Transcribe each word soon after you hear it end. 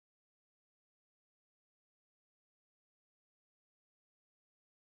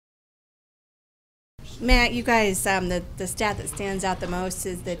Matt, you guys, the stat that stands out the most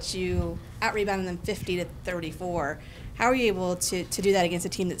is that you out-rebounded them 50-34. How are you able to do that against a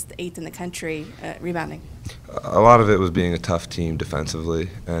team that's the 8th in the country rebounding? A lot of it was being a tough team defensively,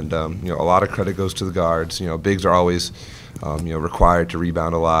 and a lot of credit goes to the guards. Bigs are always required to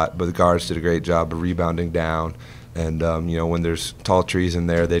rebound a lot, but the guards did a great job of rebounding down. And when there's tall trees in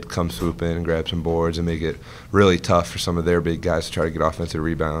there, they'd come swoop in and grab some boards and make it really tough for some of their big guys to try to get offensive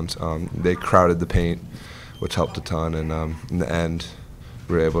rebounds. They crowded the paint, which helped a ton, and in the end,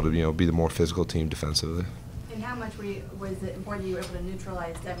 we were able to be the more physical team defensively. And how much was it important you were able to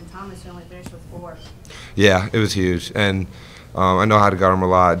neutralize Devin Thomas, who only finished with 4? Yeah, it was huge, and I know how to guard him a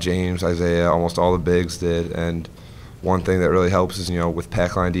lot. James, Isaiah, almost all the bigs did, and one thing that really helps is with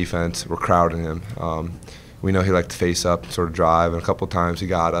pack line defense, we're crowding him. We know he liked to face up and sort of drive, and a couple of times he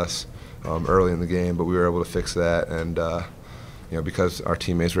got us early in the game, but we were able to fix that, and because our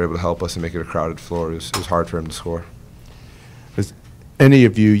teammates were able to help us and make it a crowded floor, it was hard for him to score. As any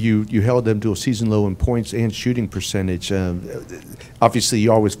of you held them to a season low in points and shooting percentage. Obviously,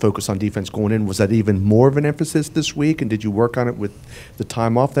 you always focus on defense going in. Was that even more of an emphasis this week, and did you work on it with the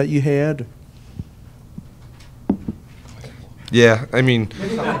time off that you had? Yeah, I mean.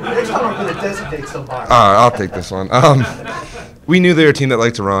 Next time I'm going to designate somebody. I'll take this one. We knew they were a team that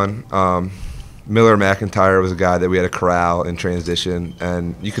liked to run. Miller McIntyre was a guy that we had to corral in transition,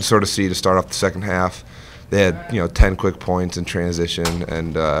 and you could sort of see to start off the second half, they had 10 quick points in transition,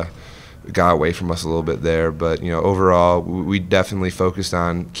 and got away from us a little bit there. But overall, we definitely focused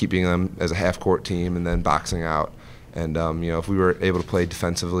on keeping them as a half-court team and then boxing out. And if we were able to play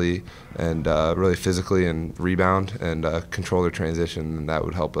defensively and really physically and rebound and control their transition, then that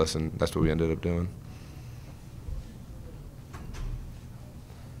would help us, and that's what we ended up doing.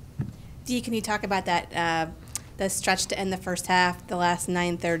 Dee, can you talk about that, the stretch to end the first half, the last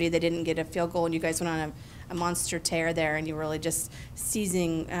 9:30, they didn't get a field goal, and you guys went on a monster tear there, and you were really just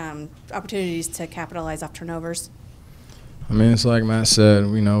seizing opportunities to capitalize off turnovers? I mean, it's like Matt said,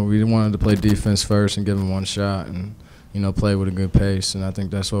 we wanted to play defense first and give them one shot and, play with a good pace, and I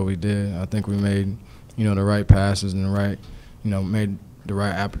think that's what we did. I think we made, the right passes and the right, made the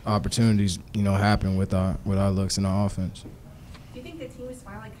right opportunities, happen with our looks and our offense. Do you think the team is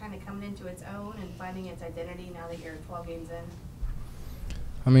finally kind of coming into its own and finding its identity now that you're 12 games in?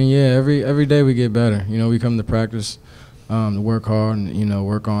 I mean, yeah, every day we get better. We come to practice to work hard and,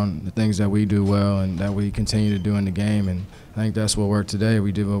 work on the things that we do well and that we continue to do in the game, and I think that's what worked today.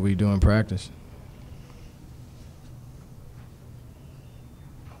 We did what we do in practice.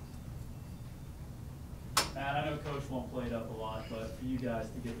 Matt, I know Coach won't play it up a lot, but for you guys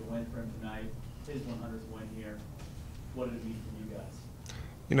to get the win for him tonight, his 100th win here, what did it mean for you guys?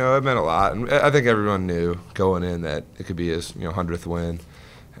 It meant a lot, and I think everyone knew going in that it could be his 100th win,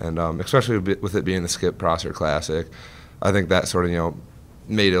 and especially with it being the Skip Prosser Classic, I think that sort of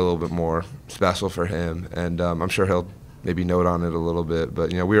made it a little bit more special for him, and I'm sure he'll maybe note on it a little bit,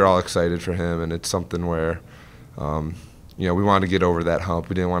 but we were all excited for him, and it's something where we wanted to get over that hump.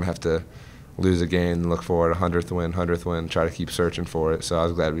 We didn't want to have to lose a game and look for it, 100th win, try to keep searching for it, so I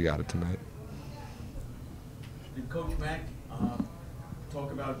was glad we got it tonight. Did Coach Mack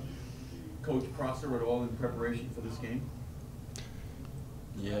talk about Coach Prosser at all in preparation for this game?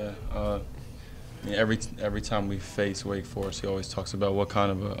 Yeah, every time we face Wake Forest, he always talks about what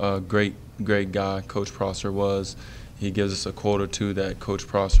kind of a great guy Coach Prosser was. He gives us a quote or two that Coach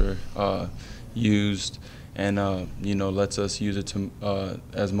Prosser used, and lets us use it to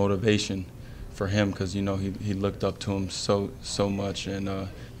as motivation for him, because he looked up to him so much, and he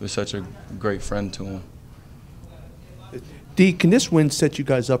was such a great friend to him. Dee, can this win set you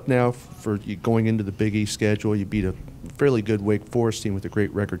guys up now for you going into the Big East schedule? You beat a fairly good Wake Forest team with a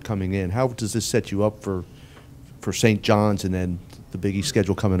great record coming in. How does this set you up for St. John's and then the Big East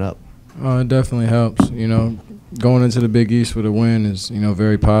schedule coming up? It definitely helps. Going into the Big East with a win is,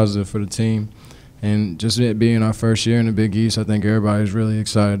 very positive for the team. And just it being our first year in the Big East, I think everybody's really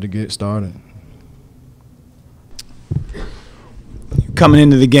excited to get started. Coming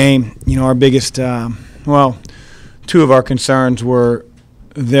into the game, our biggest, two of our concerns were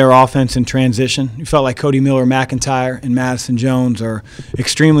their offense in transition. We felt like Cody Miller, McIntyre, and Madison Jones are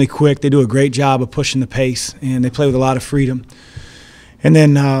extremely quick. They do a great job of pushing the pace, and they play with a lot of freedom. And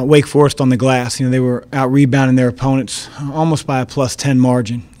then Wake Forest on the glass, they were out-rebounding their opponents almost by a +10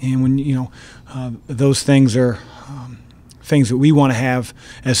 margin. And when, those things are things that we want to have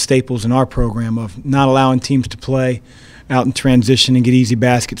as staples in our program, of not allowing teams to play out in transition and get easy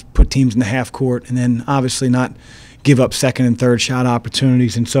baskets, put teams in the half court, and then obviously not give up second and third shot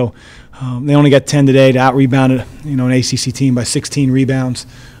opportunities. And so they only got 10 today to out-rebound an ACC team by 16 rebounds.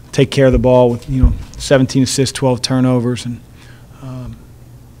 take care of the ball with 17 assists, 12 turnovers, and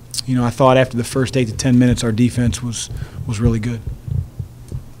I thought after the first 8 to 10 minutes our defense was really good.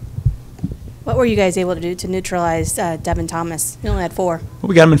 What were you guys able to do to neutralize Devin Thomas? You only had 4. Well,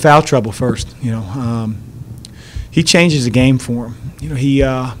 we got him in foul trouble first. He changes the game for him. He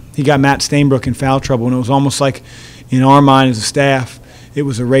got Matt Stainbrook in foul trouble, and it was almost like in our mind as a staff, it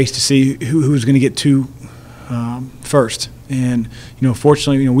was a race to see who was going to get 2 first. And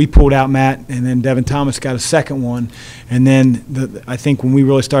fortunately, we pulled out Matt, and then Devin Thomas got a second one. And then I think when we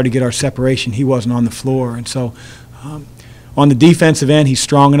really started to get our separation, he wasn't on the floor. And so on the defensive end, he's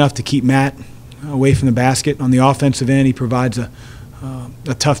strong enough to keep Matt away from the basket. On the offensive end, he provides a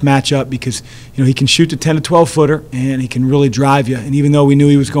tough matchup because he can shoot the 10 to 12 footer and he can really drive you. And even though we knew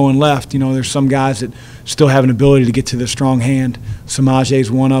he was going left, there's some guys that still have an ability to get to the strong hand. Samaje's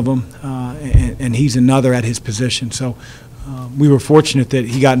one of them, and he's another at his position. So we were fortunate that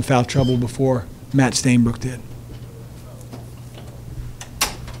he got in foul trouble before Matt Stainbrook did.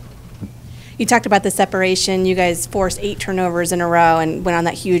 You talked about the separation. You guys forced 8 turnovers in a row and went on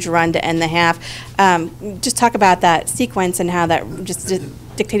that huge run to end the half. Just talk about that sequence and how that just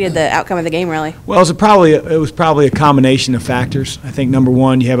dictated the outcome of the game, really. Well, it was probably a combination of factors. I think, number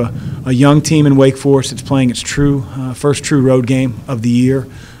one, you have a young team in Wake Forest that's playing its first true road game of the year.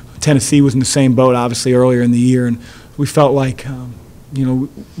 Tennessee was in the same boat, obviously, earlier in the year, and we felt like,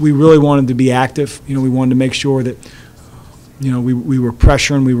 we really wanted to be active. We wanted to make sure that we were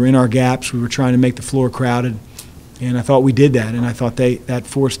pressuring, we were in our gaps, we were trying to make the floor crowded, and I thought we did that, and I thought that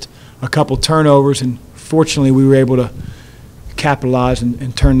forced a couple turnovers, and fortunately we were able to capitalize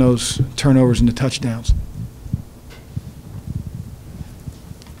and turn those turnovers into touchdowns.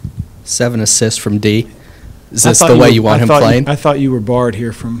 7 assists from D. Is this the way you want him playing? I thought you were barred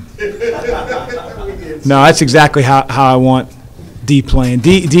here from. No, that's exactly how I want D playing.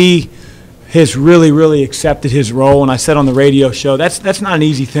 D has really, really accepted his role, and I said on the radio show that's not an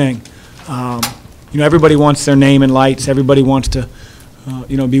easy thing. Everybody wants their name in lights. Everybody wants to,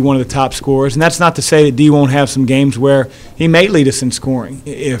 be one of the top scorers, and that's not to say that D won't have some games where he may lead us in scoring.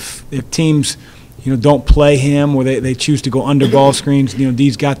 If teams, don't play him or they choose to go under ball screens,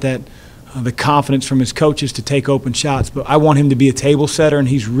 D's got that. The confidence from his coaches to take open shots. But I want him to be a table setter, and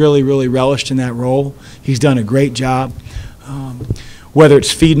he's really, really relished in that role. He's done a great job. Whether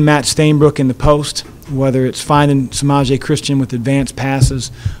it's feeding Matt Stainbrook in the post, whether it's finding Samaje Christian with advanced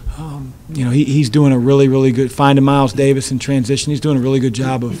passes, he's doing a really, really good, finding Miles Davis in transition. He's doing a really good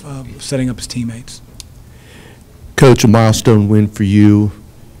job of setting up his teammates. Coach, a milestone win for you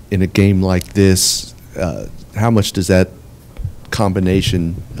in a game like this. How much does that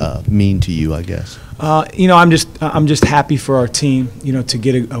combination mean to you, I guess? I'm just happy for our team, to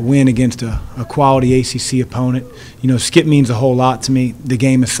get a win against a quality ACC opponent. Skip means a whole lot to me, the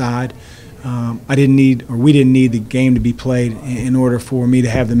game aside. We didn't need the game to be played in order for me to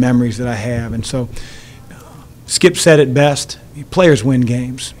have the memories that I have. And so Skip said it best, players win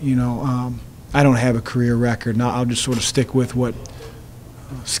games. I don't have a career record, and I'll just sort of stick with what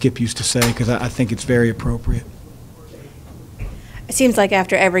Skip used to say because I think it's very appropriate. It seems like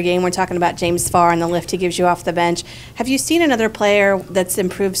after every game we're talking about James Farr and the lift he gives you off the bench. Have you seen another player that's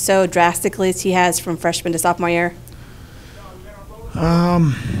improved so drastically as he has from freshman to sophomore year?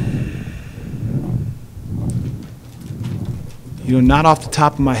 Not off the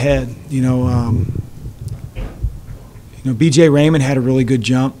top of my head. B.J. Raymond had a really good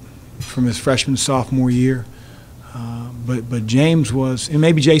jump from his freshman to sophomore year. But James was, and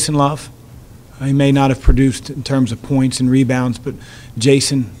maybe Jason Love. He may not have produced in terms of points and rebounds, but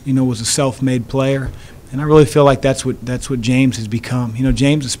Jason, was a self-made player, and I really feel like that's what James has become.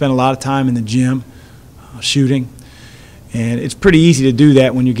 James has spent a lot of time in the gym shooting, and it's pretty easy to do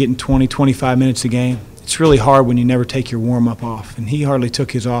that when you're getting 20, 25 minutes a game. It's really hard when you never take your warm-up off, and he hardly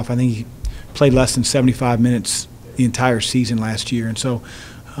took his off. I think he played less than 75 minutes the entire season last year, and so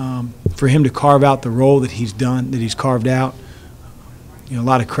for him to carve out the role that he's done, that he's carved out, a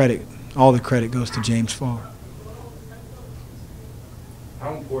lot of credit. All the credit goes to James Farr.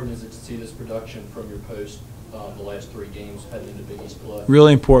 How important is it to see this production from your post the last 3 games heading into Big East play?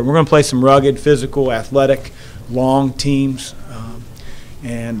 Really important. We're going to play some rugged, physical, athletic, long teams.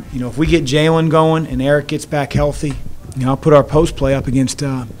 And if we get Jalen going and Eric gets back healthy, I'll put our post play up against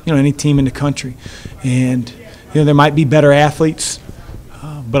any team in the country. And there might be better athletes,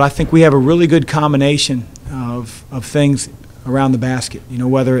 but I think we have a really good combination of things around the basket,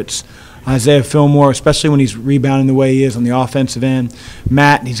 whether it's Isaiah Philmore, especially when he's rebounding the way he is on the offensive end.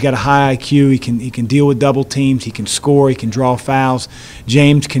 Matt, he's got a high IQ. He can deal with double teams. He can score. He can draw fouls.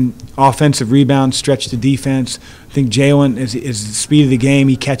 James can offensive rebounds, stretch the defense. I think Jalen is the speed of the game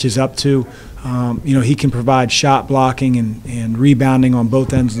he catches up to. He can provide shot blocking and rebounding on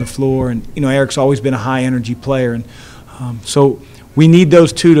both ends of the floor. And, Eric's always been a high-energy player. And so we need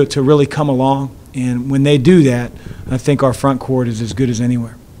those two to really come along. And when they do that, I think our front court is as good as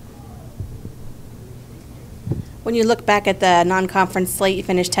anywhere. When you look back at the non-conference slate, you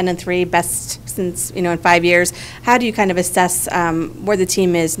finished 10-3, best since, in 5 years. How do you kind of assess where the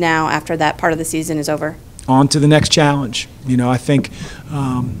team is now after that part of the season is over? On to the next challenge. I think,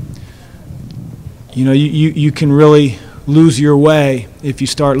 you can really lose your way if you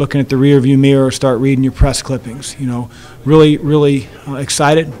start looking at the rearview mirror or start reading your press clippings. Really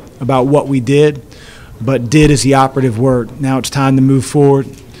excited about what we did, but did is the operative word. Now it's time to move forward.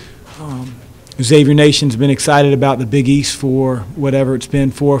 Xavier Nation's been excited about the Big East for whatever it's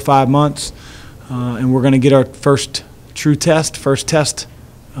been, 4 or 5 months, and we're going to get our first test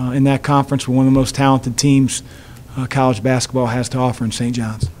in that conference with one of the most talented teams college basketball has to offer in St.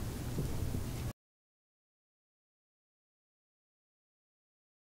 John's.